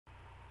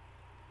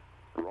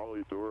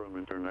Raleigh Durham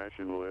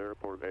International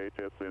Airport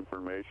HS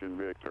information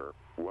Victor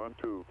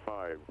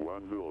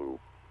 12510 Zulu.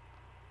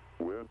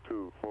 Wind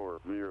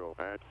 240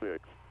 at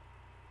 6.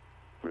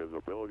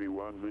 Visibility 10.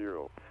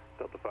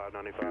 Delta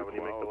 595, when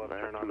you make the left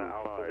turn on the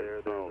Alpha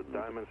there's a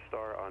diamond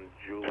star on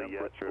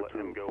Juliet. Let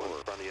him go in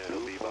front of you.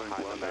 He'll be behind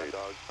the Mad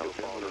Dog. You'll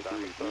follow the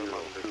diamond star,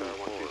 monitor tower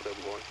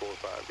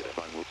 127.45. Get it.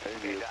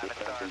 Simultaneous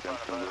descent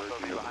and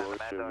conversion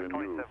approach is in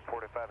use.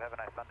 2745, have a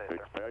nice Sunday, sir.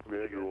 Expect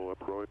visual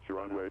approach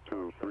runway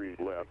 23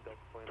 left,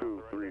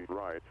 23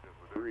 right,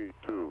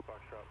 32.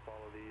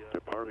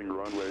 Departing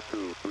runway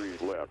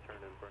 23 left.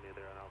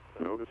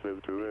 Notices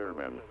to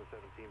airmen.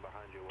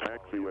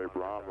 Taxiway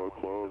Bravo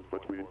closed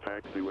between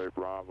taxiway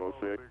Bravo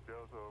 6.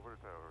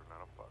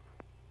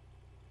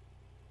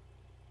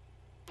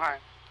 Alright,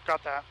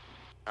 got that.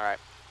 Alright.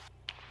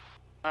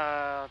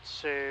 Let's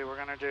see, we're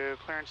gonna do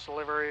clearance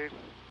delivery.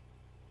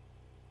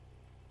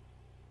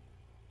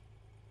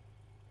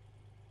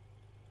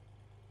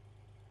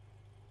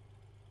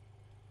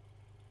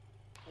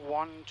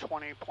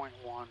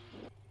 $120.1.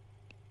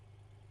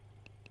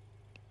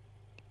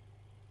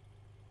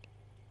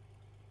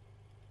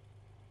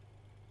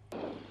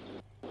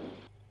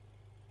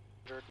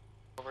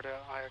 Over to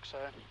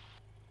IXA.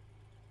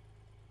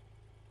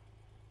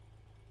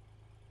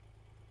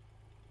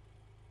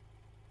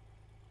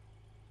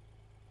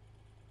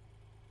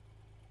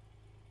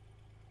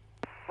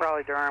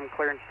 Raleigh Durham,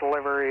 clearance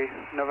delivery,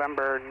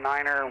 November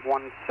 9er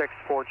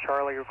 164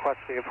 Charlie, request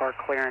VFR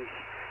clearance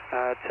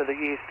to the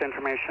east,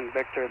 information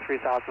Victor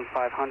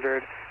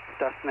 3500,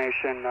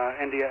 destination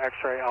India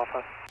X-ray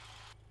Alpha.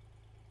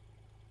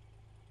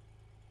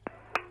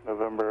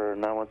 November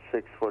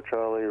 9164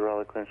 Charlie,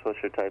 Raleigh clearance,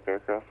 what's your type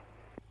aircraft?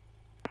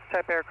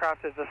 Type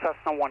aircraft is the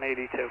Cessna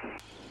 182.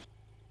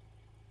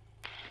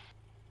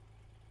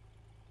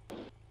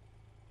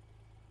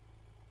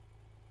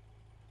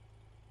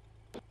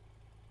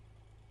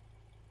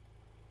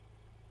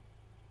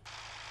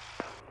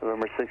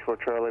 November 64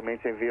 Charlie,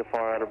 maintain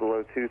VFR at or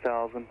below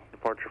 2000,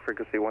 departure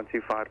frequency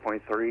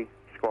 125.3,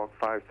 squawk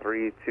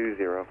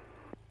 5320.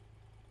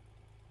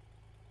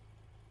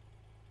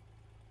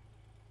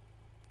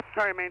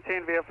 Alright,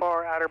 maintain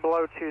VFR at or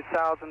below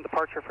 2000,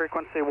 departure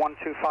frequency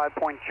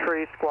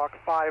 125.3, squawk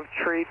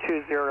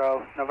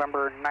 5320,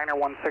 November 9er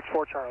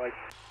 164 Charlie.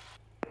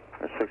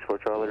 64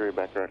 Charlie, read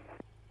back right.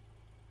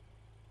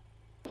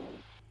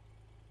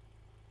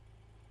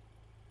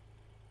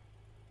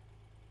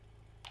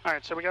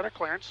 Alright, so we got our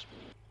clearance.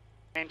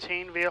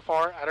 Maintain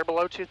VFR at or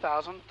below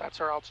 2000,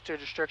 that's our altitude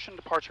restriction,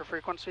 departure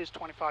frequency is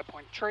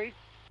 25.3.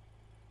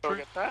 Go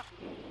get that.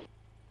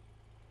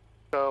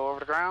 Go over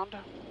to ground.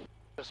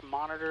 Just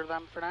monitor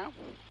them for now.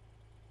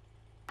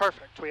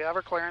 Perfect, we have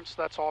our clearance,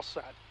 that's all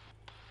set.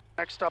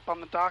 Next up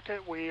on the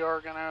docket, we are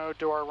going to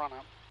do our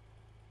run-up.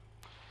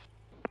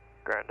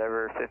 Ground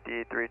Ever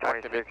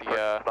 5326,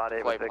 spot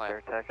 8 with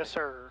Victor, taxi. Yes,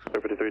 sir.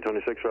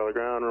 5326, Raleigh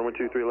ground, runway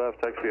 23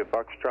 left, taxi at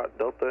Foxtrot,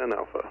 Delta, and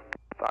Alpha.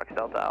 Fox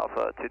Delta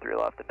Alpha, 23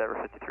 left, Endeavor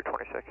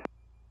 5326.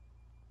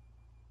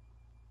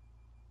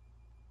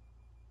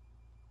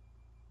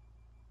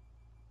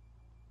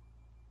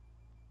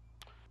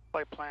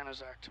 Flight plan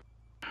is active.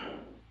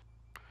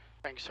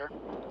 Thank you, sir.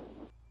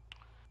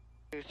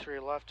 23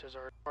 left is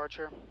our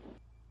departure.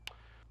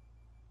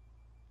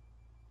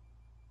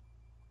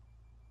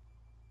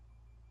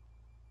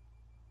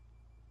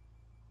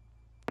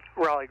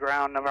 Raleigh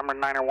ground, November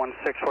 9er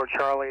 164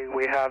 Charlie.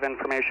 We have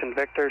information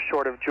Victor,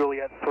 short of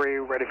Juliet 3,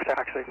 ready for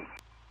taxi.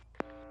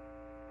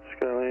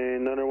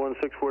 Skyline 9er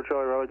 164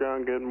 Charlie, Raleigh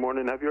ground, good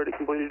morning. Have you already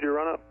completed your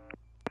run-up?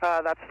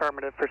 That's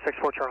affirmative for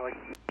 64 Charlie.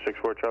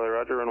 64 Charlie,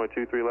 roger, runway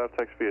 23 left,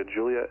 taxi via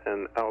Juliet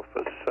and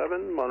Alpha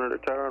 7, monitor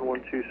tower on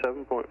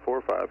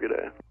 127.45, good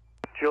day.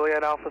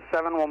 Juliet Alpha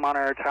 7 will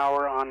monitor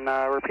tower on,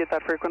 repeat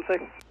that frequency?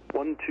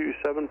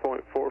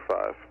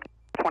 127.45.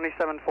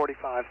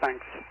 2745,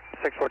 thanks.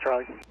 64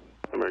 Charlie.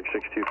 American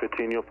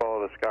 6215, you'll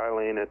follow the sky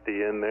lane at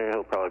the end there.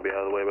 He'll probably be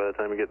out of the way by the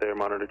time you get there.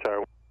 Monitor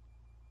tower.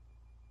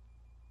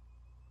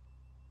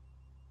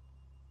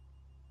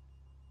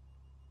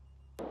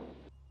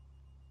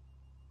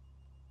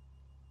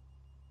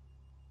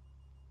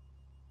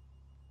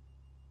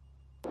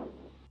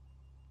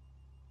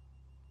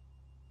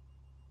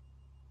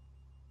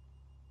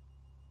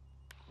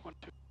 One,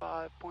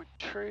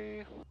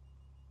 5.3.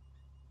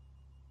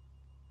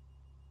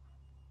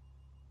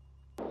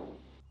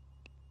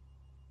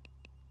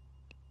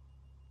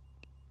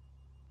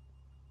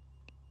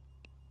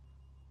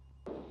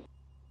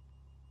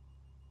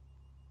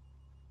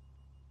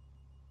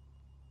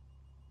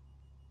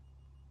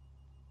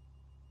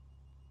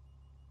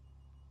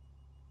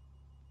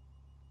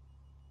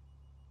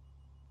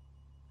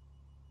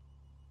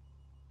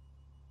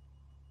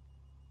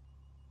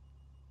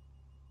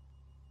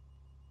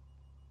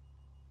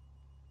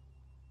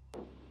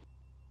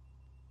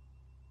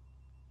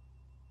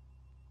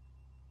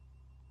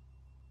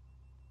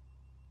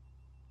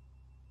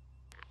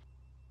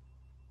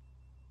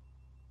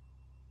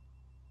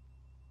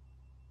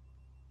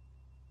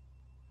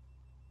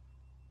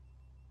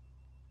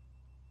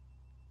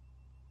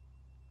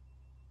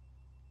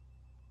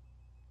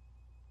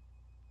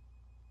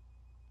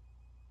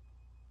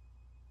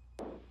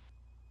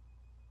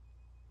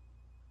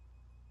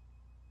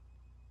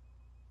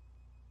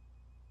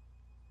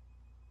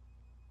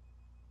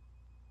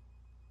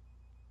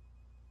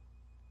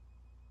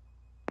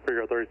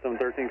 Brickyard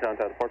 3713,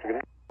 contact departure, good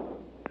day.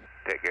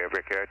 Take care,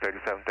 Brickyard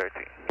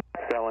 3713.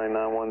 Skyline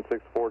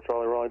 9164,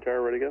 Charlie, Raleigh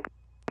Tower, ready to go?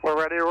 We're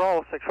ready to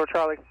roll, 64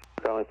 Charlie.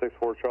 Skyline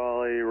 64,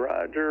 Charlie,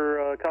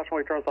 roger. Caution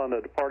wake turns on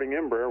the departing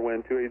Embraer,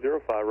 wind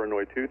 2805,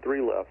 runway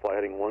 23 left, flight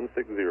heading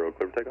 160, clear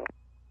for takeoff.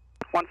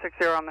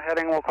 160 on the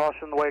heading, we'll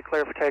caution the way,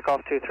 clear for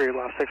takeoff, 23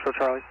 left, 64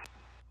 Charlie.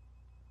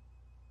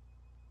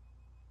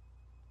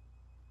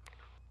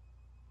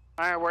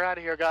 Alright, we're out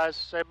of here, guys.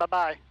 Say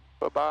bye-bye.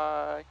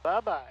 Bye-bye.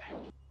 Bye-bye.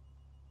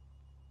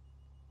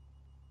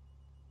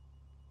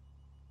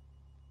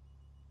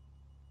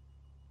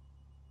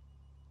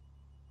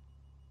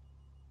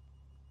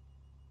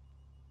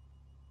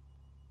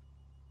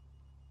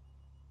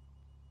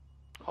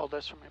 Hold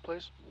this for me,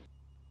 please.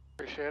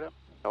 Appreciate it.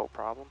 No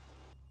problem.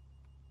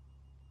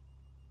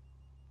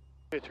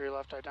 23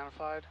 left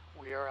identified.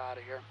 We are out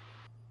of here.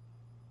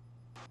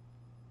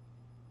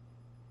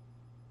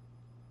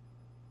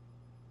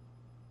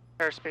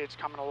 Airspeed's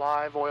coming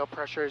alive. Oil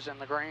pressure is in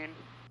the green.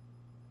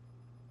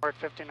 We're at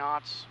 50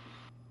 knots.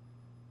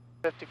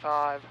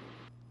 55.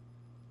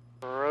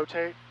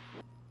 Rotate.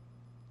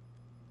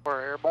 We're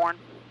airborne.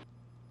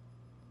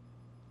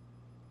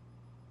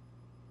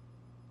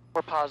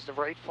 We're positive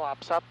rate.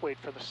 Flaps up. Wait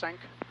for the sink.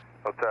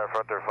 Hotel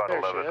Frontier Flight There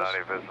she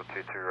 1190, visual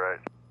 22 right.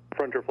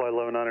 Frontier Flight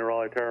 1190,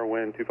 Raleigh Tower,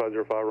 wind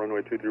 2505,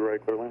 runway 23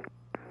 right, clear land.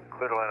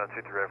 Clear to land on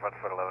 23 right,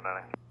 Frontier Flight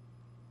 1190.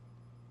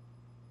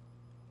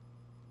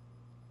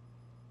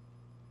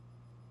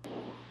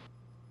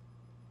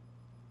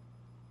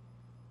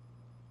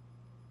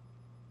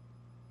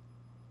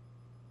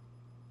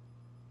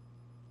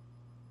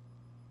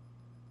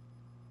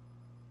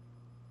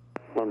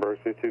 Lundberg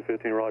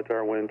 6215, Raleigh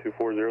Tower, wind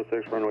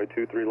 2406, runway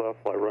 23 left,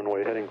 flight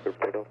runway heading, clear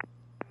for takeoff.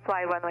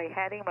 Fly runway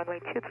heading, runway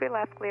 23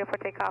 left, clear for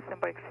takeoff,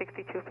 Lundberg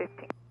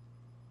 6215.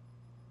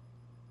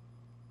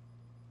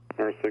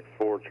 Nurse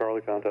 64,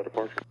 Charlie, contact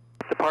departure.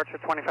 Departure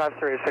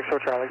 25-3, 64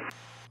 Charlie.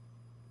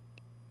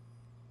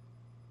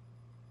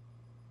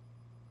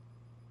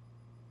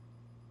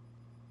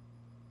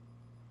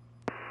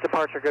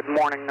 Departure, good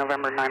morning,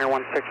 November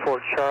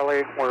 90164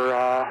 Charlie. We're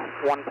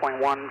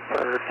 1.1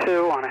 for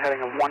 2 on a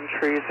heading of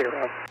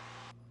 130.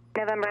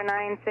 November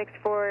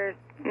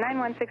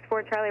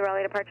 9164 Charlie,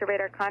 Raleigh departure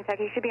radar contact.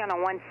 You should be on a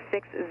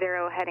 160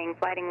 heading,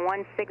 flighting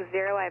 160.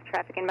 I have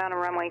traffic inbound on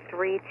runway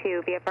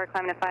 32. VFR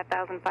climbing to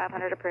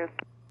 5,500 approved.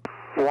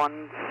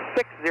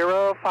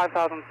 160,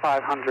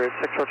 5,500,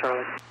 64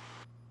 Charlie.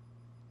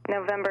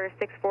 November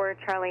 64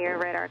 Charlie, your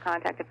radar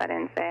contact if I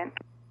didn't say it.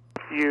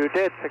 You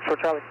did, 64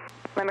 Charlie.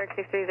 Limerick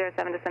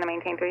 6307, descend and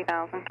maintain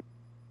 3,000.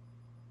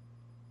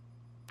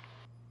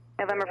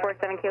 November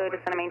 47 Kilo,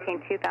 descend and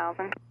maintain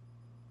 2,000.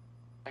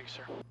 Thanks,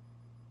 sir.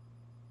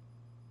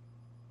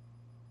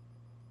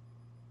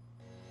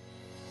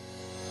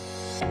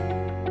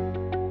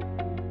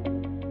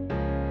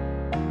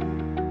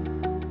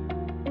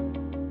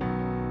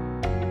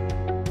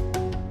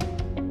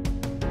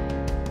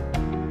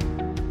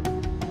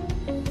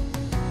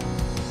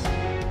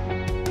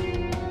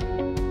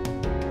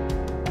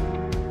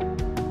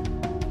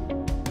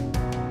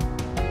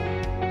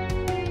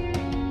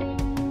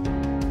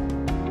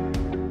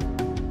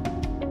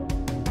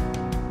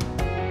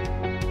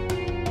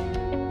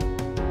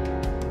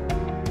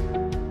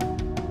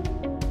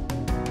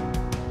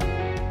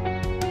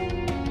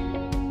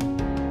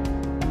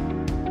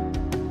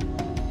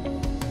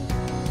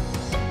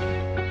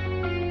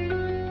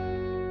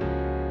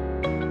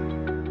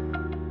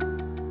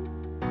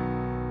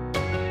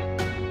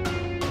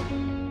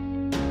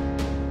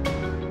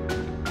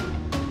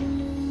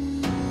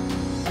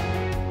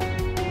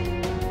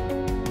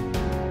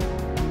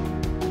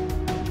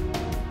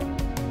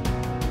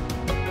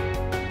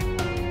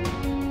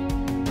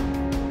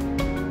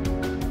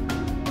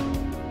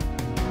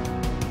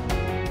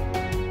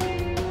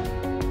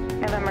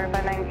 November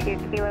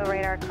 592 Kilo,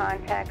 radar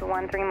contact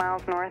 13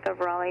 miles north of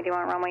Raleigh. Do you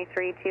want runway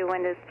 32,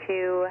 wind is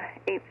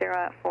 280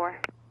 at 4.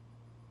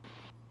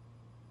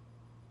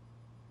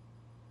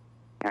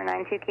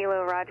 92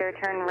 Kilo, roger,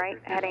 turn right,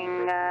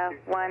 heading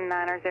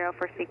 190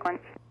 for sequence.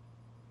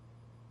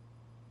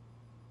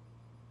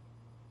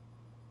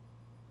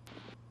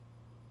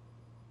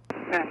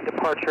 And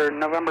departure,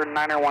 November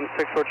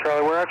 90164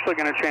 Charlie. We're actually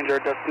going to change our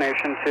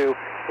destination to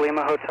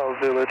Lima Hotel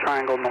Zulu,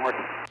 Triangle North.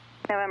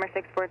 November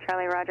 64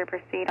 Charlie, roger,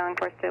 proceed on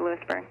course to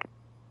Lewisburg.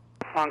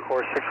 On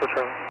course, 64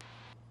 Charlie.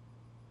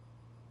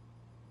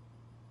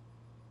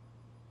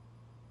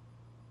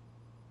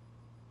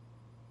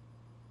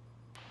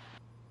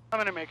 I'm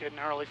going to make it an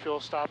early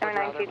fuel stop.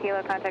 92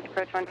 Kilo, contact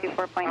approach I don't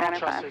trust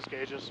 124.95. these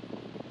gauges.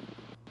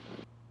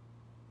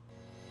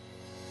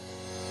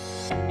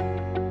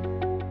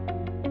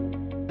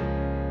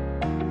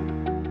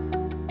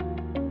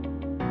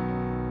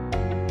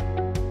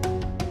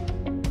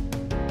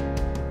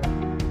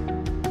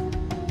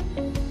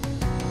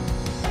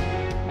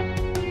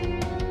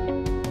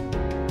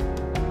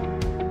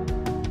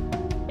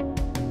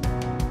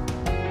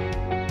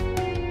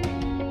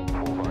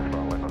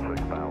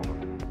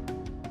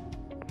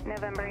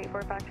 November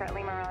 84 Foxtrot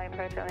Lima, Raleigh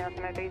approach, Raleigh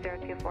altimeter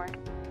 3024.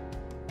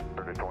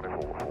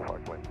 3024, full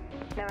 5 wind.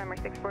 November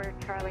 64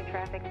 Charlie,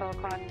 traffic full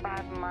across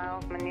 5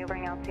 miles,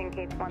 maneuvering altitude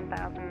Cape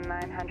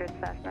 1900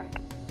 Cessna.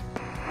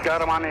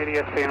 Got him on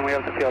ADSB and we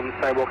have the field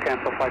inside. We'll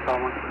cancel flight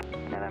call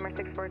 1. November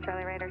 64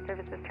 Charlie, radar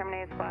services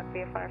terminated. Squawk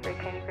VFR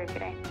frequency change for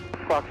today.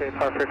 Squawk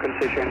VFR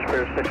frequency change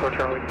for 64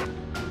 Charlie.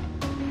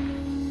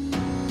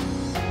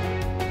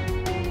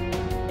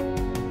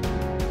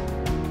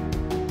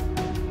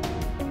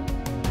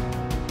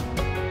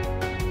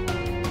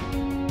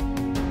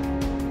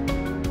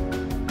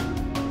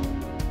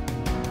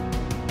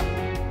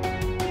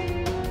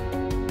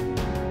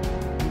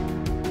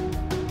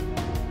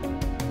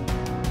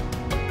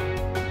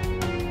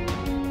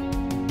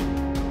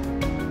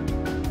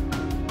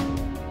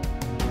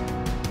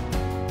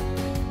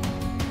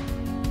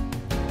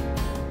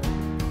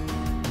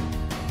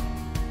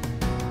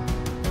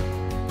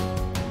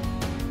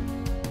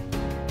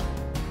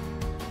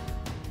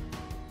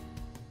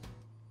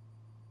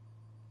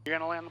 You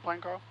gonna land the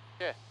plane, Carl?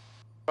 Yeah.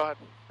 Go ahead.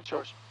 It's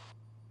yours.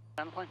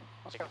 Land the plane.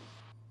 Let's go.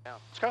 Down.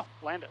 Let's go.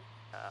 Land it.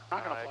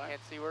 Not gonna fly. I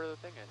can't see where the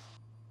thing is.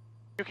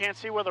 You can't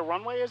see where the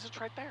runway is? It's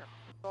right there.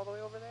 It's all the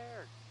way over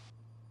there.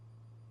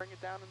 Bring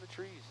it down in the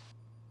trees.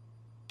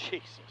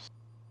 Jesus.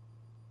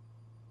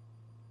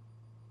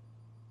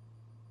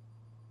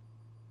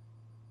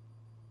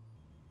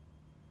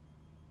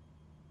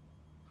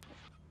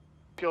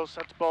 Fuel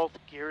sets both.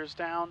 Gear is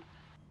down.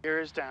 Gear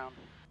is down.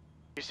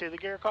 You see the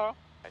gear, Carl?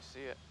 I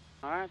see it.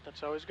 Alright,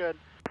 that's always good.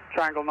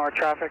 Triangle North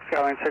traffic,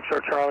 Skyline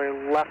 64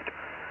 Charlie, left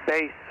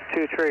base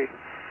 23.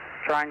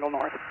 Triangle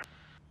North.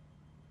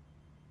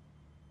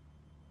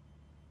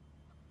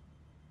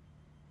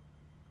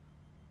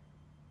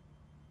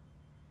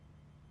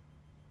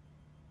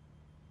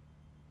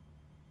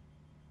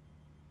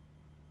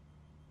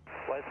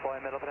 West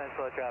Point, Middle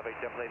Peninsula traffic,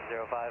 jump lane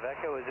 05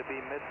 Echo, is it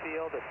be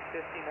midfield at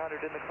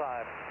 1500 in the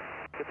climb,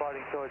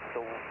 departing towards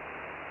the east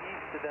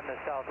and then the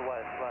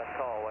southwest, last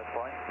call, West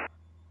Point.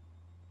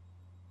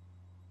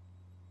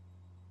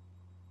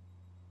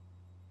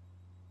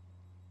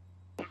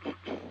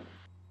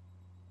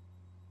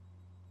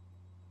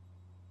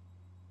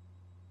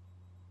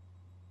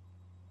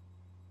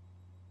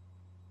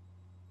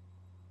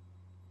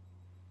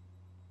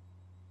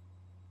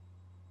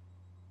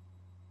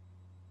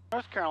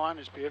 North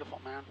Carolina's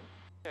beautiful, man.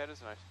 Yeah, it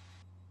is nice.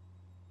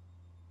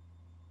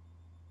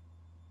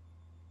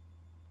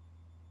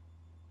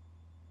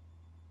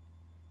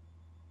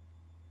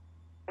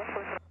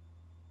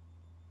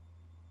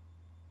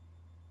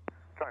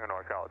 Triangle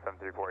North, Charlotte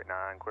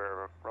 73489,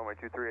 clear runway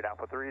 23 at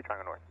Alpha 3,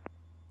 Triangle North.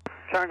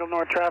 Triangle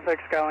North traffic,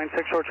 Skyline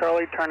 64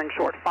 Charlie, turning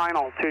short,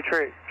 final,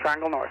 23,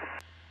 Triangle North.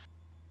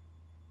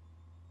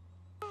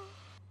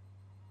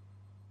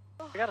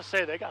 I gotta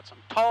say, they got some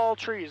tall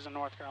trees in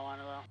North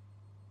Carolina, though.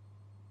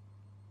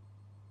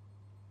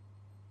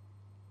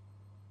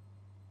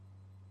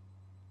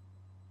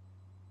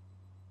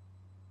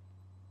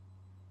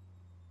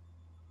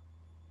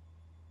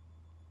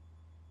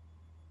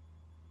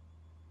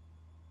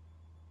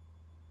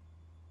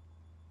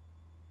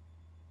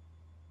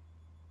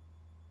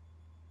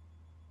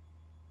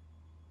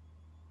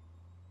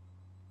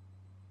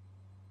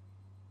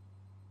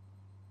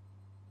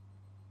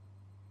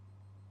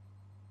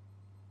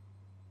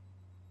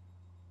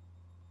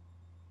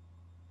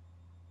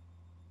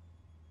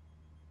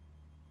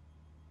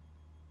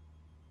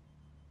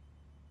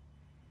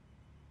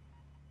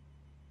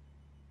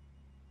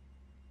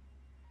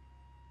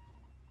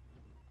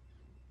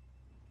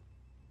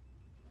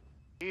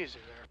 Easy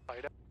there,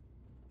 fighter.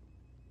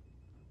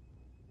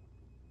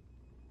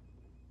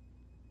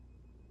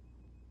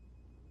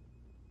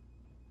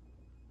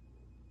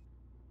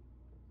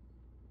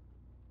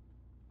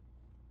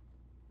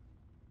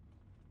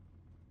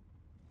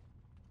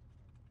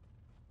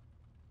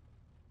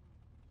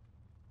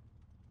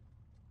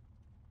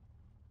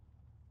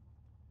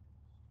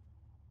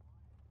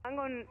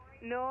 Tango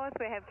North,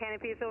 we have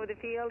canopies over the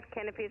field,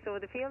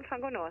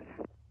 Tango North.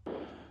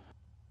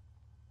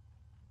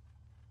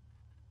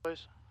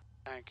 Please.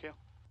 Thank you.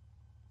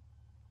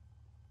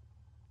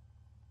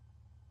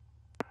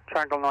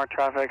 Triangle North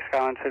traffic,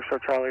 Skyline 64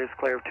 Charlie is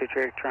clear of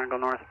 23, Triangle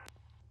North.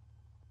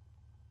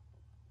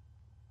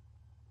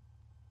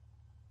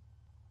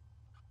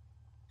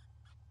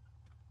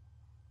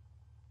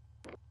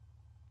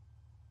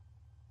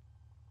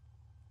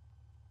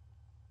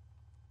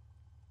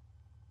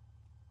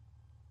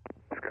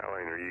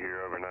 Skyline, are you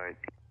here overnight?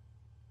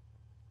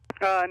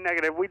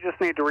 Negative. We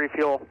just need to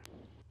refuel.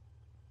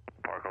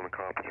 Park on the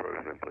conference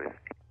road then, please.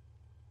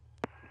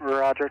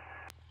 Roger.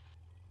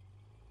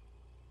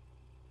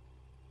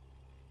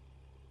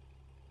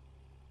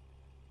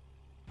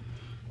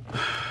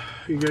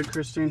 You good,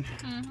 Christine?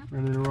 Mm-hmm.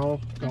 Ready to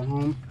roll? Go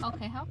home?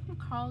 Okay, how come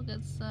Carl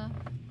gets,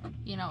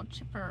 you know,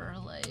 chipper,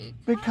 like...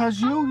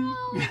 Because you...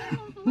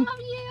 love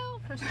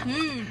you,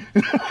 Christine.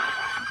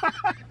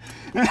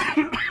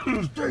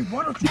 Steve,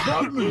 why don't you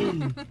hug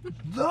me?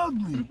 Hug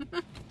me.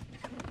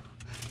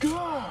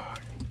 God.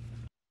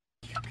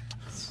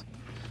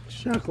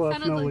 Chuck left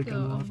Kind of no like leaking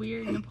a off.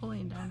 weird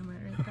Napoleon Dynamite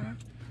right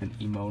there. An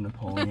emo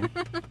Napoleon.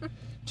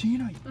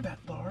 Tina, you fat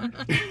lard.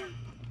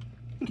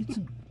 Get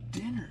some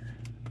dinner.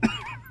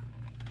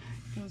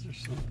 Those are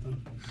something.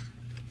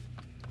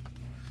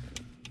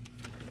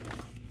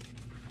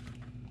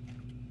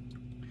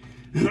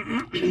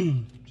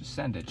 Just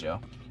send it, Joe.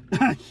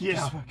 Yeah.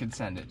 Just fucking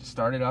send it. Just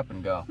start it up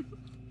and go.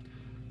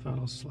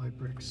 Throttle, slide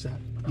brake, set.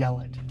 Yell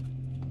it.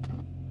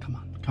 Come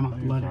on, come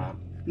on, let it out.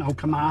 No,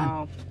 come on.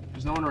 No,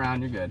 there's no one around,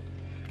 you're good.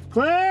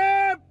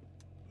 Clip!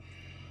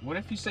 What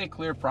if you say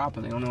clear prop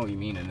and they don't know what you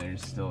mean and they're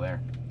just still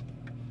there?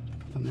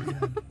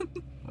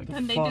 Like,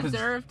 and they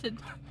deserve to.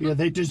 Yeah,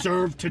 they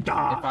deserve to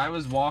die. If I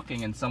was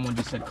walking and someone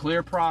just said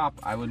clear prop,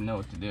 I wouldn't know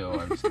what to do. I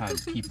would just kind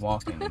of keep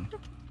walking. And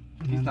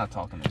he's not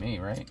talking to me,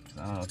 right? Because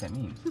I don't know what that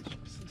means.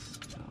 So,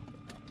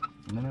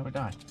 and then I would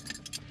die.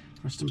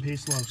 Rest in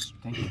peace, Los.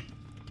 Thank you.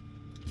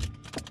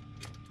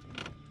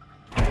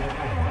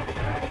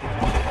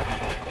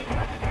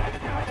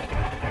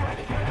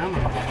 Come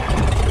on.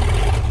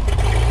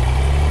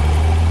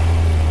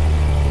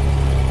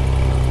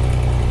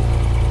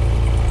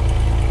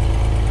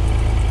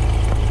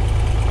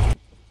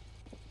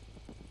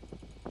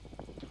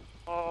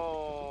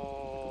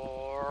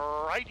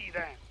 Alrighty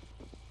then.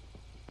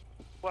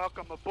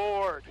 Welcome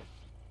aboard.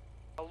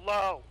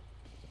 Hello.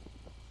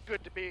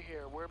 Good to be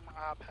here. Where's my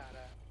iPad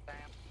at?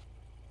 Damn.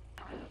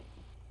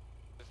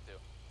 Let's do.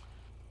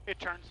 It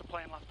turns the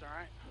plane left and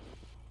right.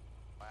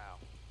 Wow.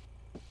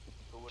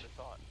 Who would have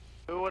thought?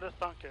 Who would have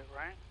thunk it,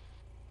 right?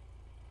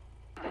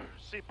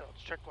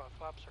 Seatbelts, check left,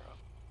 flaps are up.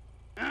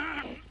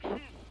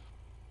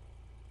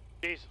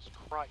 Jesus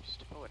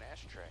Christ. Oh, an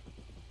ashtray.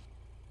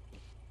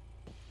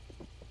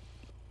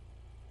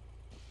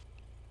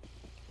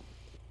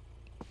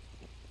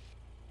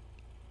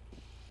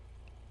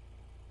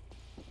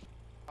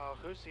 Oh,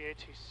 who's the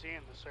ATC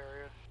in this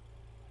area?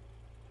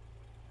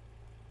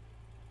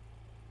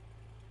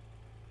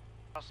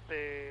 Must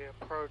be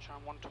approach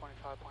on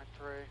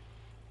 125.3.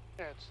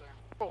 Yeah, it's there.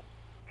 Cool.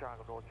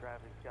 Triangle North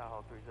traffic,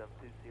 Skyhawk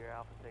 372 Sierra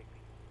Alpha taking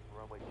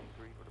runway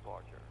 23 for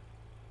departure.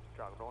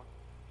 Triangle North.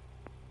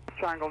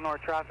 Triangle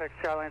North traffic,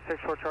 Skyline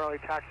 64 Charlie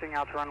taxiing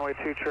out to runway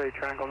 23,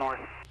 Triangle North.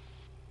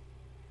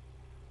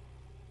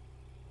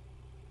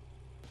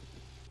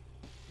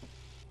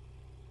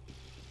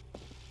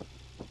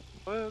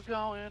 We're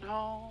going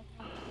home.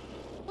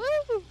 Woo!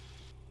 You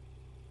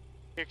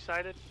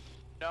excited?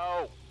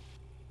 No.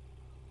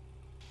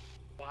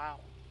 Wow.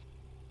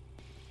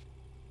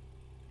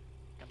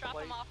 Drop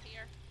them off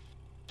here.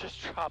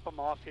 Just drop them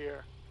off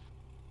here.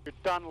 You're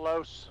done,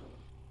 Los.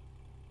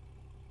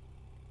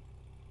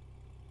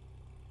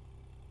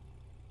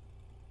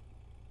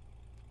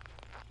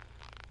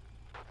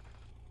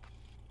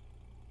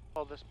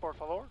 Oh, this, por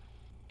favor.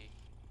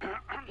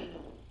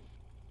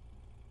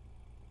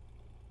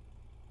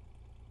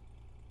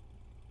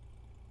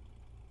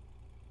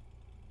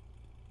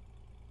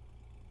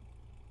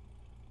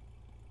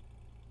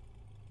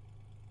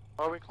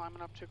 What are we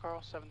climbing up to,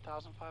 Carl?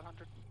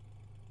 7,500?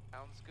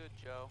 Sounds good,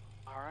 Joe.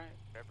 Alright.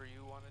 Whatever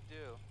you want to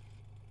do.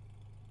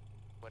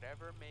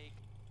 Whatever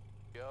makes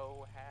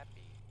Joe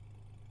happy.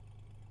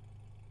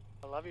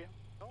 I love you.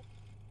 Nope.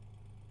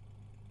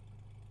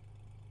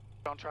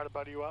 Don't try to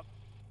buddy you up.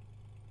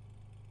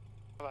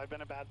 Have I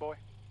been a bad boy?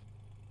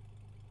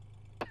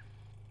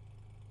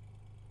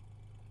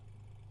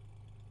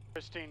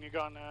 Christine, you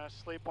going to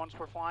sleep once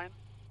we're flying?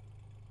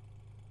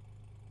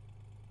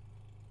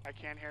 I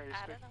can't hear you I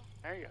speak. don't know.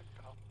 There you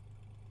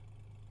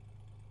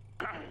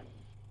go.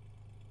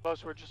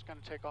 Close, we're just going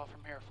to take off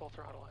from here, full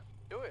throttle it.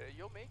 Do it,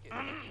 you'll make it.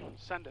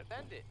 Send it.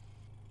 Send it.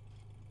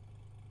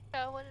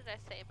 So what did I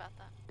say about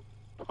that?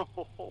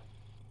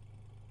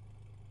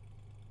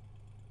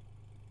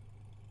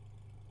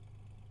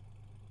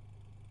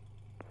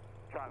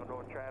 Triangle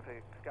North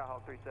traffic,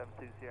 Skyhawk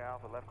 372 Sierra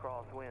Alpha, left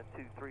crosswind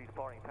 23,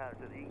 departing pattern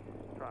to the east,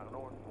 Triangle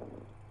North.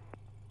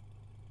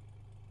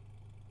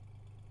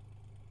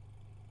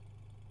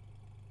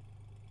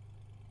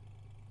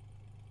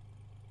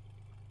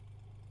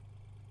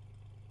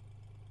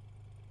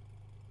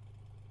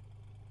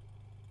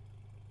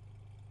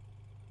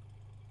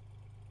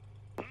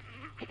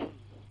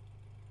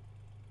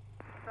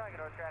 Triangle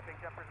North traffic,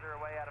 jumpers are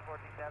away out of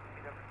 14,000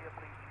 feet over field,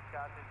 please use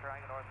caution,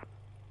 Triangle North.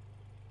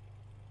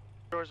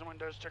 Doors and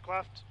windows check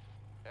left.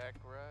 Check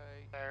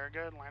right. Very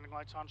good. Landing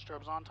lights on,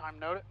 strobes on. Time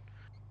note it.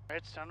 Right,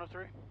 it's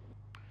 10:03.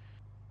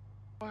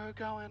 We're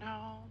going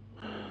home.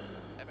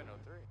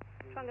 7:03.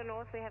 Triangle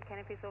North, we have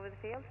canopies over the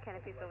field.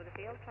 Canopies over the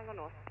field. Triangle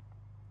North.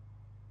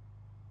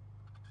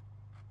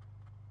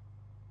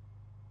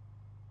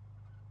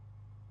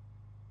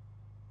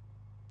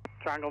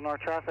 Triangle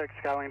North traffic,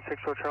 Skyline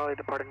 64 Charlie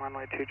departing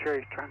runway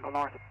 23, Triangle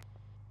North.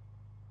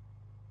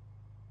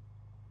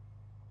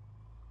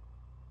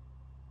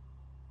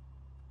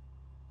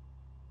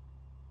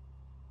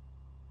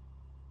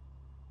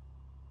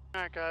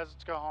 Alright guys,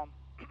 let's go home.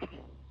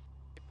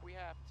 If we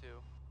have to.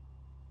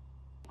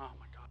 Oh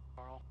my god,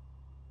 Carl.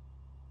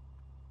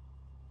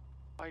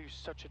 Why are you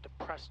such a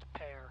depressed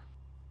pair?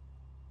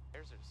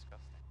 Bears are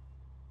disgusting.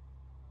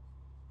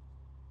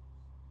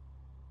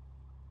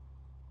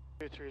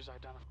 23 is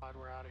identified,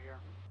 we're out of here.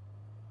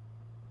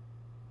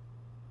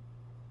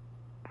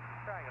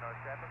 Triangle North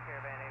traffic,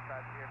 Caravan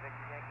 850,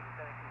 Victor Yankee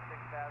descending to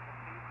 6,000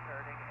 feet,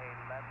 turning a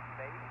left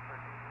base,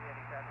 proceeding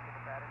any traffic in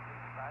the pattern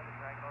 65 at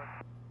Triangle North.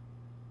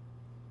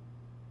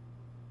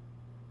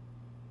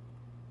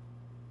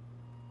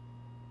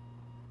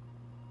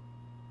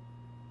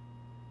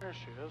 There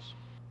she is.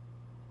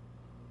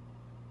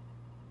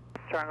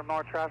 Triangle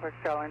North traffic,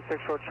 Skyline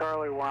 64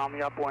 Charlie, we're on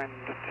the upwind,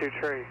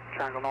 23,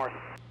 Triangle North.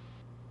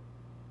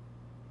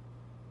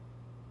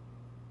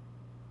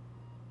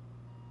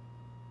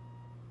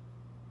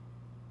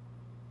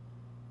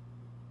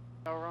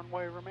 No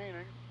runway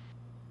remaining.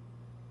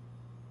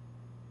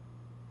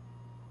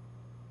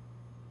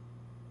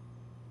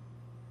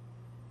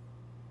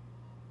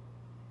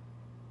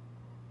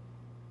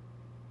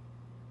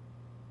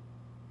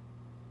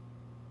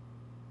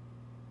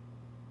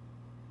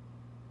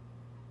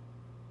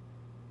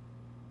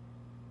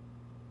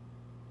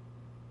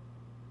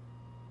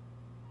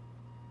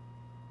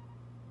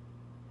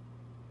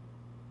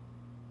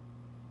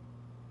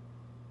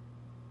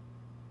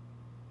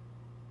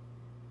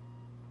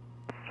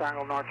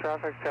 Triangle North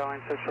traffic,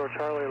 Skyline 64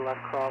 Charlie,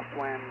 left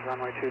crosswind,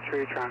 runway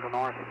 23, Triangle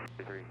North.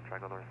 23,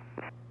 Triangle North.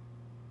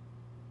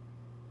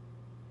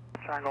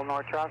 Triangle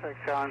North traffic,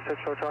 Skyline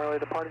 64 Charlie,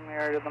 departing the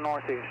area to the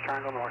northeast,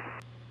 Triangle North.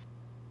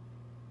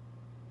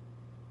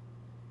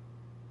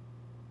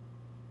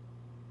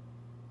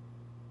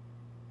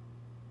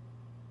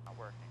 Not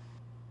working.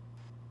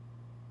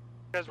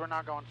 Because we're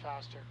not going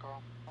fast here,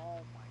 Carl. Oh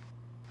my.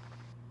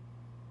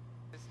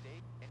 This day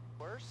any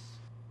worse?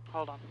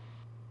 Hold on.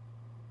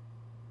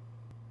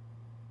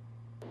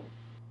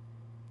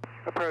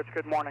 Approach,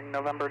 good morning,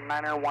 November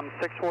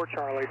 90164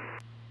 Charlie.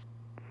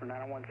 For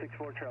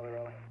 90164 Charlie,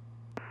 Raleigh.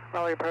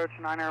 Raleigh approach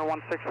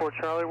 90164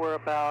 Charlie, we're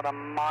about a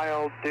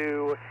mile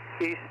due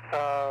east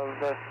of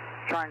the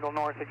Triangle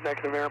North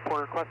Executive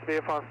Airport. Request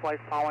VFR flight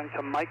following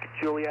to Mike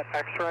Juliet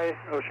X-Ray,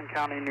 Ocean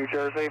County, New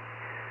Jersey.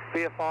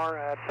 VFR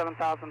at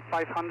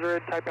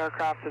 7,500, type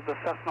aircraft is a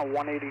Cessna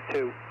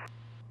 182.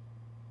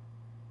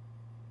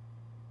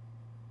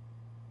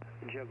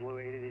 JetBlue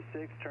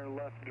 886, turn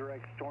left,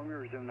 direct Stormy,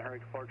 resume the hurry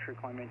departure,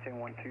 climb maintain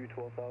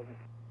 12,000.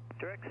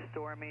 Direct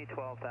Stormy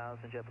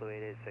 12,000, JetBlue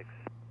 886.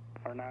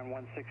 Our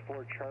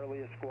 9164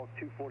 Charlie, squawk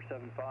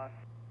 2475.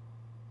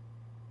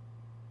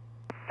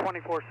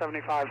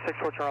 2475,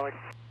 64 Charlie.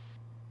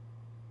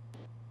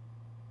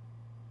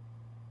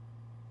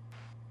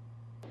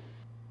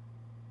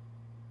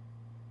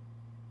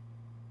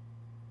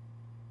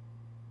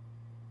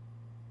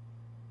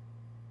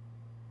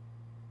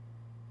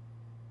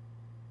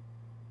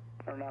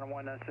 Our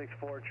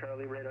 90164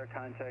 Charlie, radar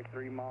contact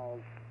 3 miles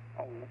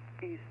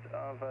east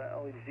of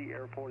LAC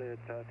Airport at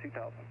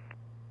 2,000.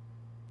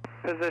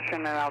 Position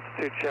and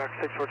altitude check,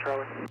 64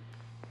 Charlie.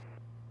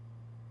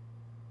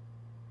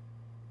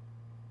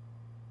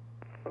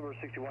 Over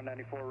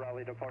 6194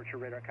 Raleigh departure,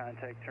 radar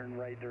contact, turn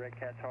right, direct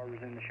Cats Harbor,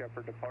 resume the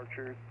Shepherd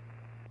departure.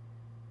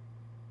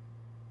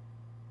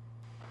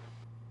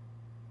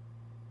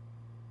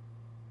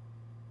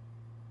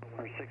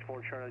 Or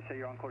 64 Charlie, say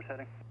you're on course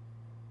heading.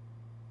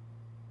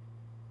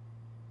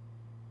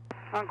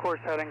 On course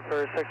heading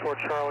for 64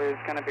 Charlie is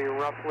going to be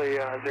roughly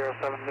 070.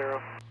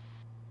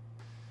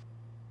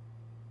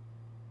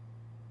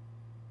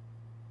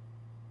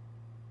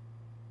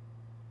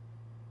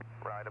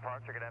 Right,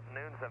 departure, good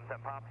afternoon,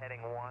 77 Pop, heading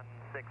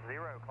 160,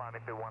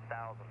 climbing to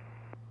 1,000.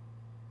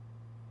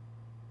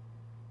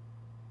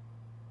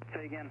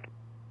 Say again.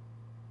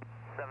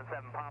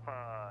 77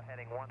 Papa,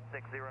 heading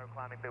 160,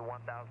 climbing to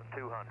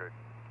 1,200.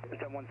 Is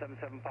that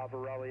 177 Papa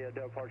Raleigh,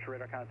 departure,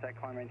 radar contact,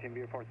 climb maintain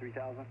VFR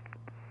 3000.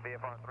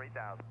 VFR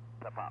 3000,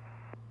 the Pop.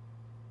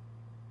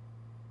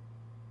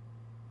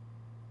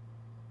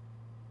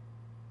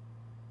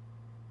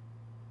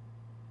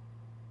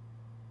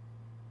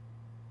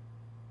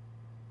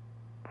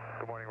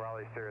 Good morning,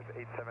 Raleigh, Cirrus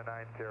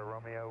 879 Sierra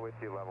Romeo with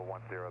you, level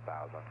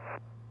 10,000.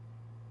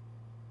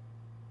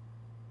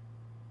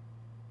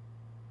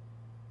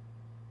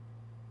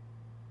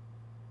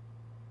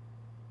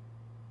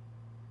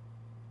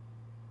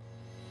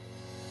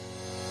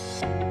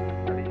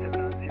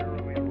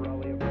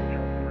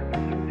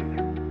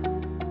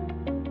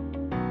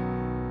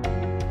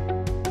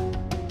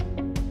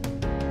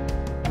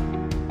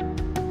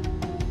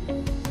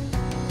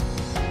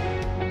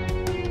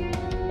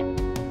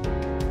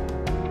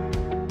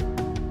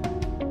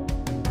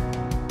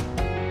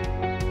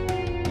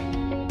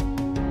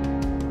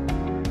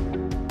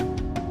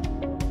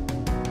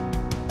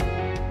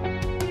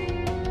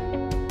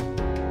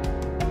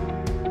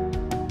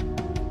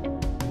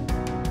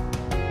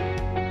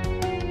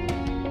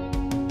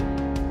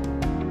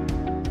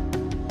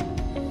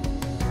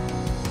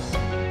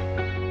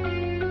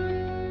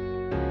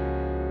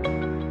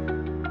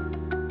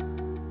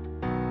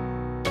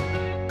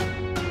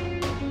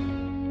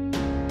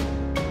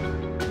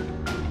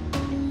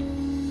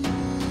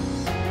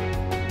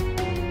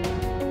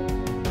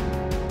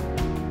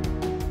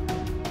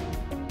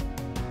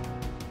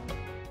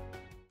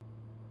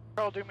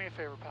 Carl, do me a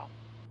favor, pal.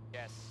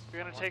 Yes.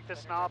 You're going to take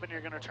this knob and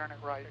you're going to turn it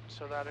right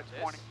so that it's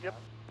pointing. Yep.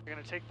 You're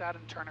going to take that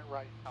and turn it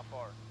right. How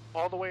far?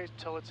 All the way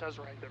till it says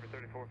right. There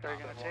you're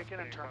going to take it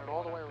and turn it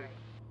all the way right.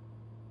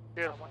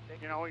 Beautiful.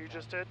 You know what you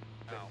just did?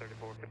 No.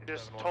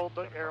 Just told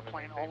the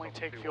airplane only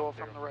take fuel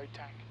from the right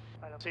tank.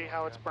 See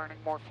how it's burning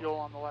more fuel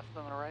on the left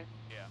than the right?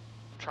 Yeah.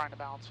 I'm trying to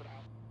balance it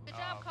out. Good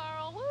job,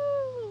 Carl.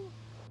 Woo!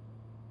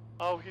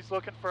 Oh, he's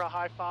looking for a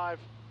high five.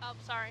 Oh,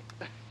 sorry.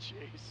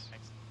 Jeez.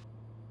 Thanks.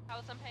 I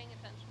wasn't paying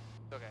attention.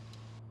 It's okay.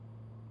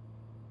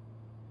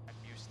 I'm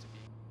used to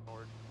being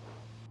ignored.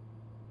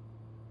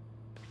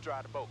 Let me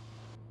drive the boat.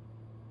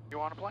 You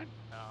want to plane?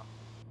 No.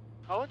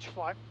 I'll let you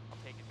fly. I'll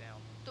take it down.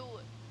 Do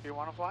it. Do you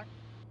want to fly?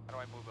 How do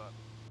I move up?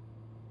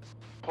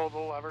 Pull the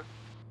lever.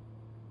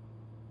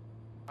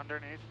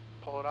 Underneath.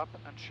 Pull it up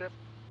and then shift.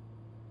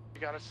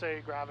 You gotta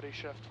say gravity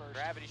shift first.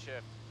 Gravity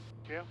shift.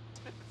 Thank you.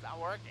 It's not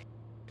working.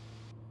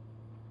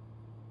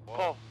 Whoa.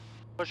 Pull.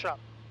 Push up.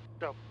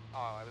 Go.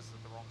 Oh, I was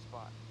at the wrong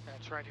spot. Yeah,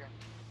 it's right here.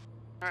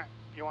 Alright,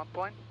 you want the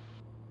plane?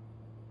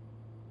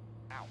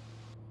 Ow.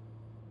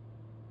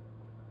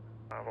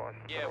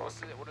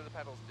 What do the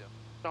pedals do?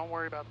 Don't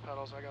worry about the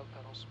pedals, I got the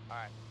pedals.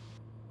 Alright.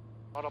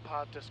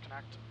 Autopod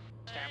disconnect.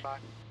 Stand by.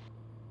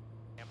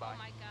 Stand by. Oh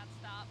my god,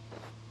 stop.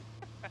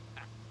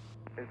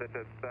 Is it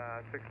just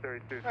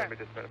 632? Right. Let me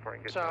just minute before I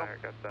can get So, there.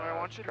 Got, what I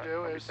want you to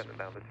do is, sending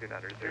down the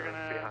 290 you're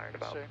gonna behind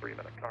about 3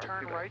 minute car.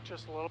 turn right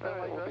just a little bit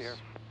like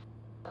this.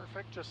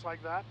 Perfect, just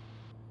like that.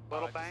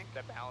 Little bank.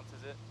 That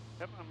balances it?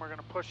 Yep, and we're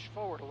gonna push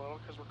forward a little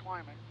because we're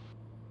climbing.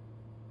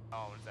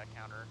 Oh, does that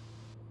counter?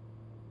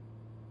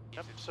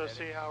 Yep, so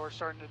see how we're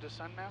starting to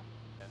descend now?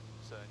 Yeah,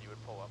 so then you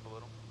would pull up a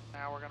little.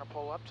 Now we're gonna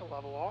pull up to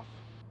level off.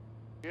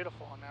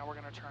 Beautiful, and now we're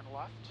gonna turn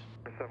left.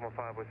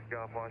 715 Whiskey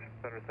Golf, Washington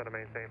Center, center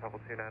maintain, level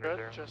 290.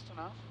 Good, just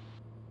enough.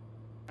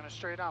 And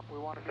straight up, we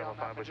want to be on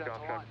that 715 Whiskey magenta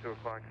Golf, line. traffic 2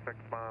 o'clock, 6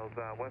 miles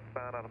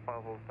westbound out of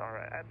Fossil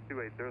are at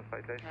 280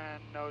 citation.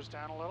 And nose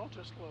down a little,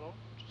 just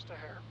a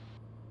hair.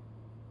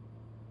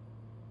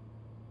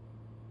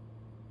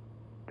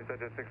 Is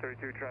that just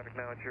 632 traffic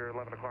now at your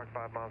 11 o'clock,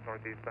 5 miles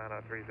northeastbound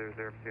out 300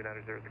 for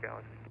 290 is the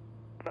Galaxy.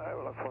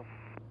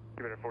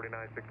 2 minute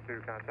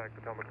 4962, contact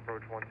Potomac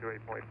approach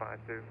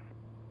 128.52.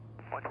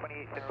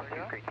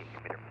 128.52, great T,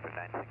 meter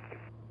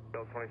 4962.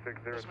 Bell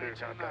 2602,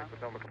 contact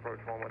Potomac approach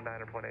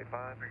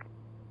 119.85.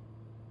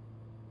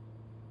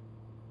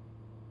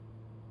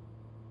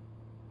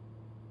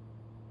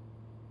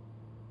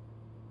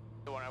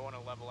 So when I want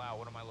to level out,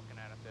 what am I looking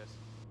at this?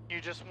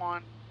 You just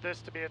want this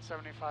to be at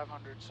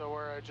 7,500, so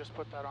where I just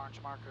put that orange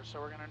marker. So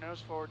we're going to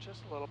nose forward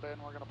just a little bit,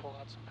 and we're going to pull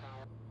out some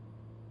power.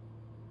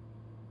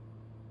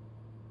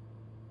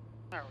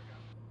 There we go.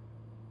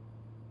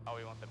 Oh,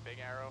 we want the big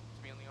arrow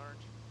to be in the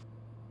orange?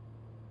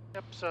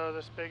 Yep, so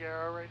this big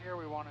arrow right here,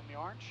 we want in the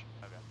orange.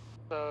 Okay.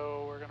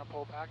 So we're going to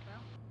pull back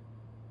now.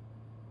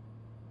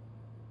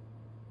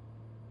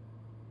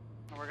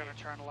 And we're going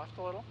to turn left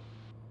a little.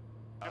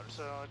 Yep,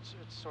 so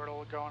it's sort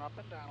of going up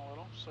and down a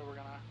little, so we're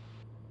going to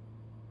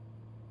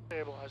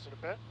stabilize it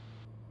a bit.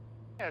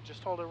 Yeah,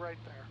 just hold it right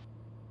there.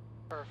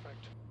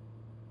 Perfect.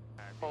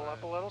 Right, pull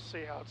up a little,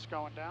 see how it's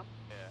going down.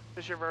 Yeah.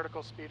 This is your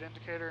vertical speed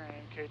indicator and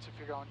indicates if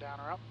you're going down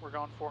or up. We're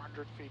going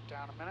 400 feet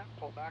down a minute.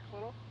 Pull back a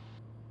little.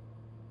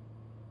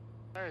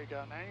 There you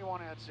go. Now you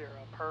want to add 0.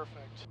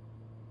 Perfect.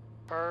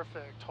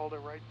 Perfect. Hold it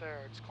right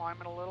there. It's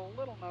climbing a little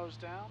nose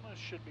down. This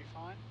should be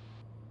fine.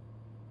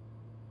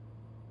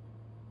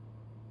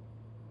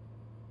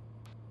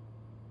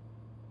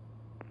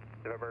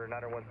 November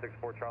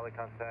 9164 Charlie,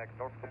 contact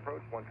Norfolk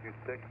approach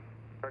 126,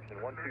 correction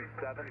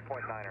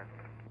 127.9er.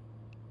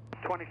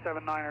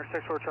 27-9er,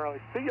 64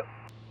 Charlie. See ya.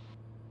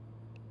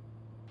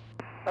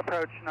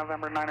 Approach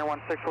November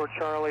 9164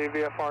 Charlie,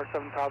 VFR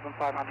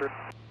 7500.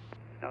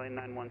 Charlie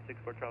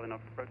 9164 Charlie,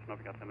 Norfolk approach,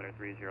 Norfolk altimeter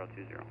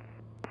 3020.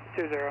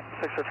 20,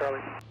 64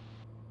 Charlie.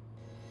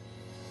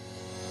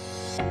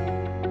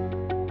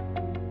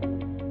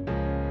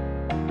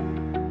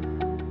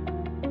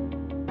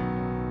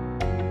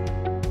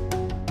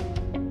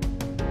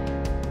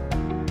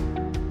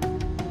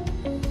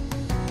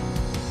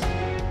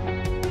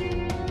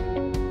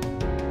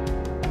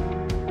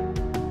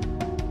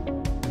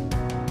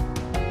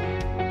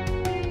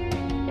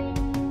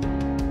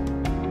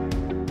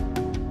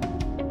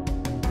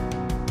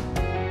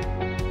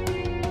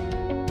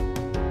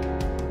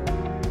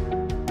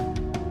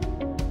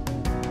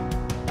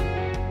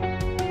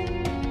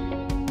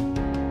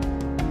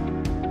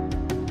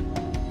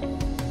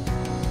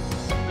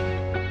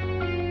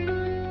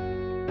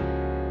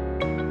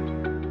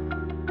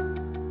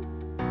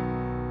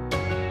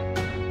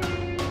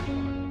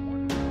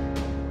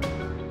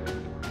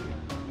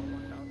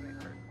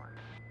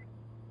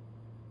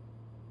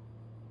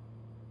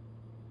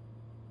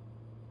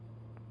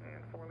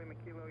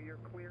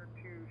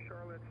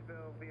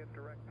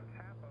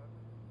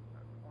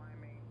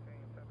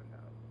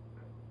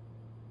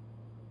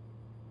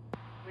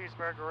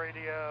 Leesburg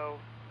Radio,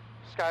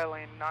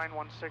 Skylane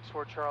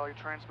 9164 Charlie,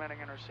 transmitting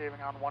and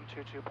receiving on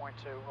 122.2,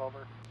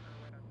 over.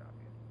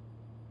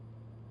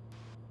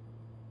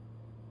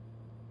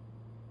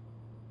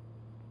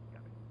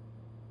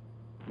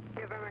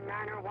 November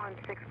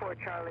 90164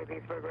 Charlie,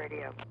 Leesburg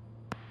Radio.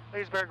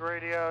 Leesburg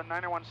Radio,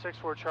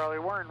 90164 Charlie.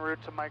 We're en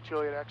route to Mike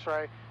Juliet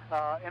X-ray.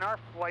 In our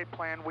flight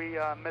plan, we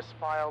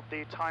misfiled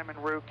the time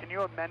en route. Can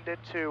you amend it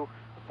to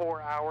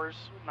 4 hours,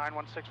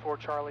 9164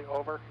 Charlie,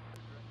 over?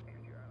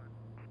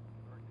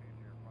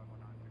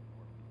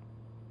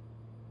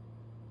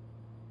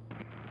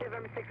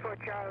 November 64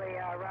 Charlie,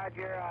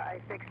 Roger. I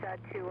fixed that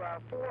to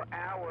 4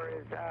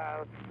 hours,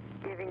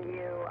 giving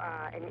you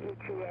an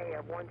ETA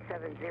of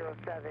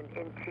 1707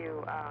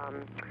 into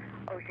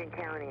Ocean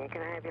County. And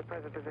can I have your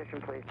present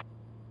position, please?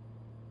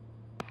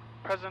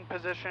 Present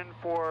position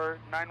for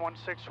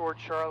 9164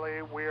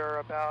 Charlie. We are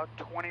about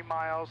 20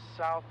 miles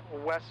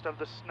southwest of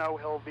the Snow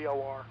Hill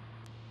VOR.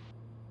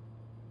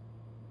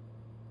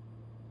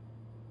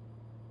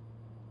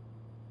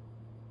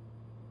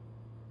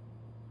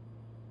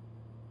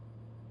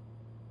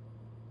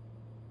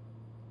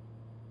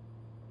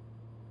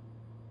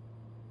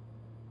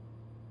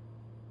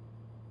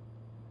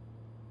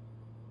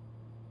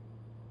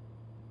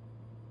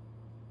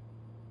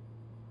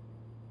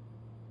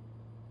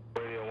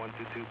 Radio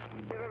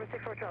 122. November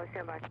 64 Charlie,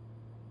 stand by.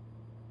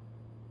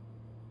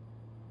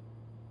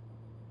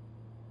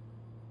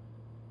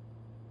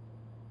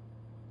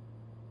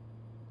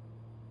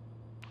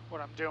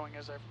 What I'm doing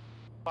is I've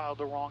filed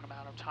the wrong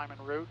amount of time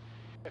en route.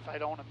 If I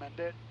don't amend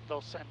it,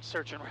 they'll send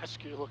search and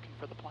rescue looking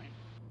for the plane.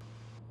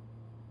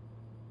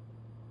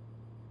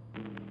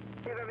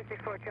 November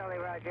 64 Charlie,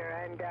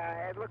 Roger, and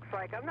it looks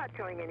like I'm not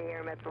showing any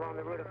air mets along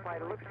the route of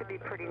flight. It looks to be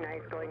pretty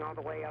nice going all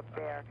the way up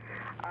there.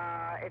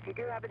 If you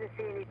do happen to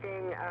see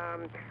anything,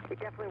 we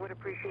definitely would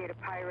appreciate a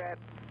PIREP.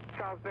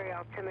 Salisbury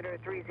altimeter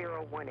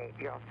 3018.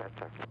 You all set,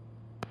 sir?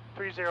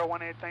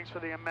 3018, thanks for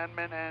the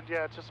amendment, and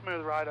yeah, it's a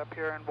smooth ride up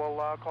here, and we'll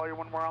call you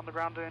when we're on the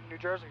ground in New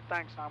Jersey.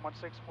 Thanks,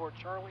 9164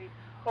 Charlie,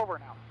 over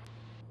and out.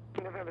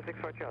 November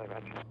 64 Charlie,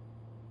 Roger.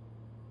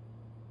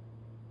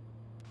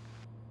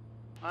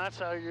 That's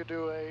how you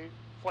do a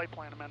flight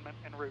plan amendment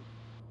en route.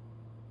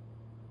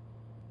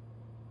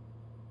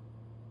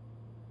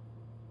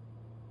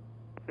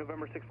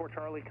 November 64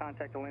 Charlie,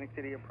 contact Atlantic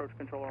City approach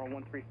controller on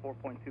 134.25. 34 and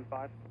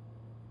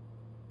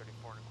a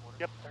quarter.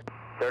 Yep.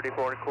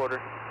 34 and a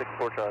quarter,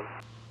 64 Charlie.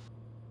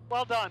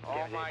 Well done.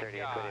 Oh my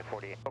God.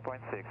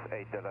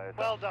 48.6,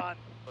 Well done.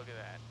 Look at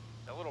that.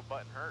 That little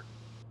button hurt.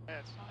 Yeah,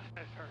 it's not,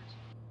 it hurts.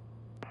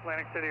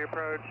 Atlantic City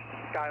approach,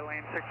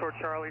 Skylane 64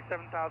 Charlie,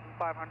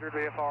 7,500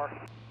 VFR.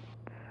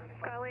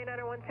 Skylane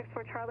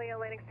 90164 Charlie,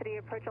 Atlantic City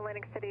approach,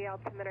 Atlantic City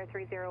altimeter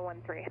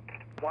 3013.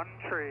 1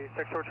 tree,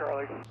 64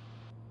 Charlie.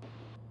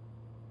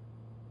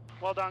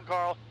 Well done,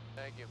 Carl.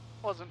 Thank you.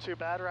 Wasn't too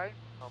bad, right?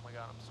 Oh my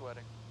God, I'm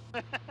sweating.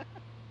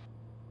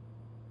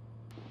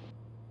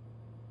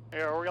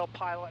 You're a real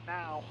pilot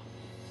now.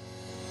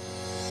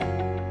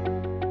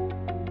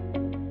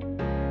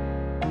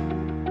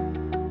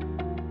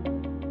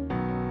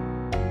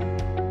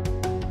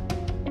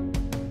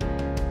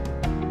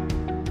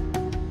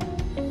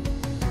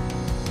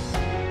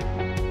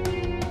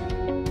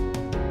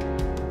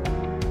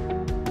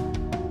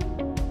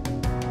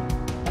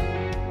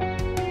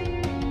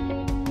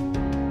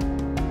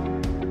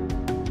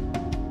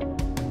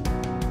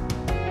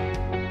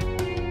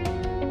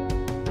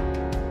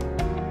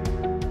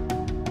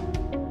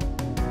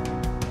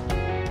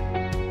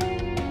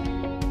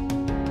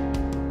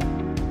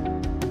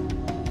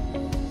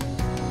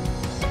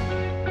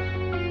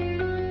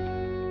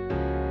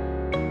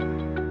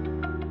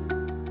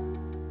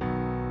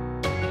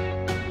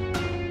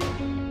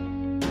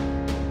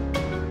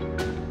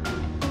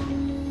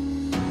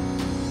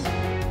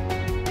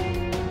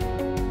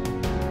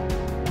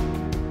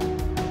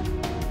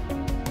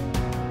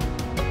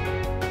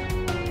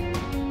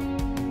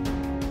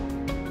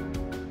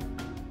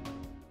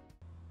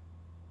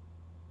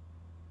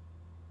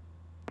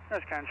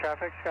 Ocean County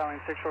traffic,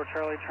 Skylane 64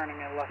 Charlie,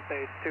 turning at left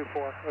base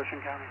 24,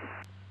 Ocean County.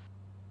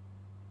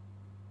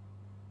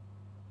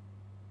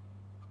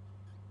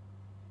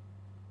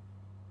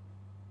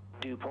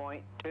 Dew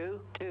point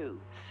 22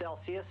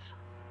 Celsius,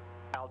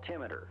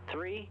 altimeter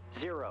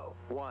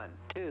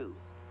 3012.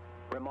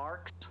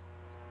 Remarks,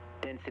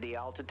 density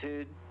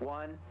altitude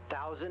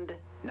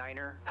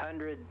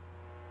 1,900.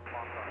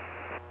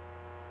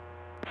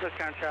 Ocean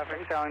County traffic,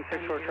 Skylane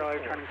 64 Charlie,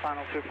 turning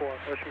final 24,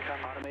 Ocean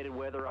County. Automated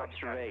weather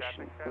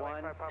observation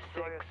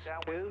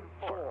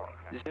 1624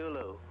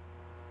 Zulu.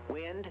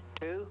 Wind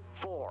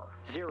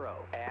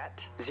 240 at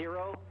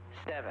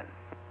 07.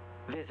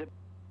 Visibility.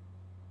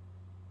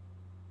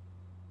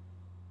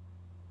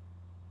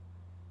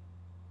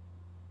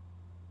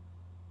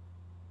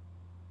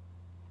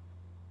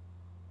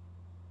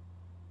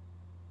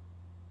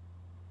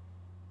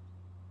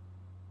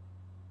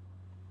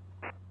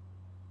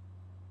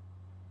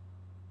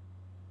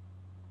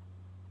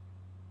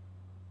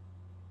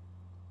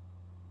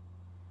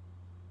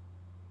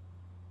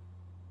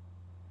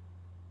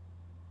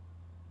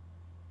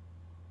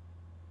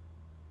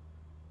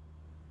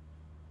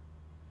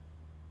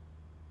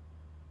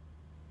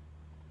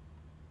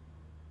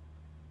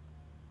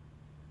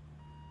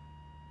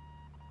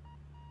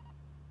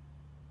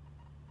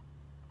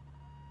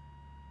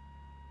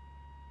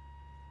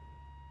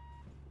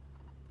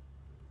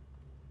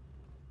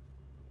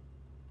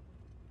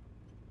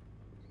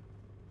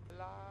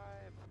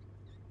 alive.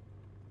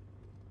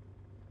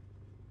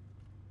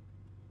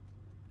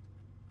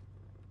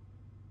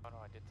 Oh no,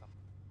 I did something.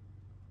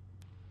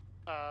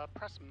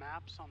 Press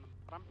maps on the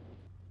bottom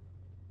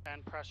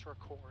and press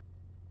record.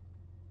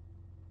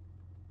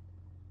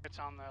 It's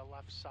on the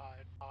left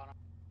side bottom.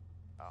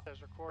 Oh, it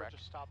says record, correct.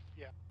 just stop.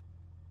 Yeah.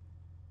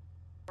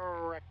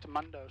 Correct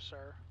mundo,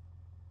 sir.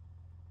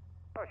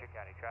 Ocean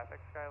County traffic,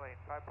 Skylane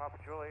 5 Papa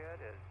Juliet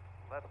is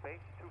left base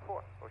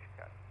 24, Ocean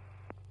County.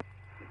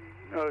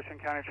 Ocean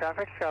County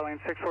traffic, Skylane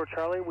 64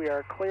 Charlie, we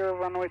are clear of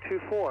runway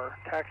 24,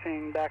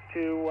 taxiing back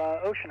to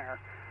Ocean Air,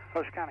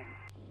 Ocean County.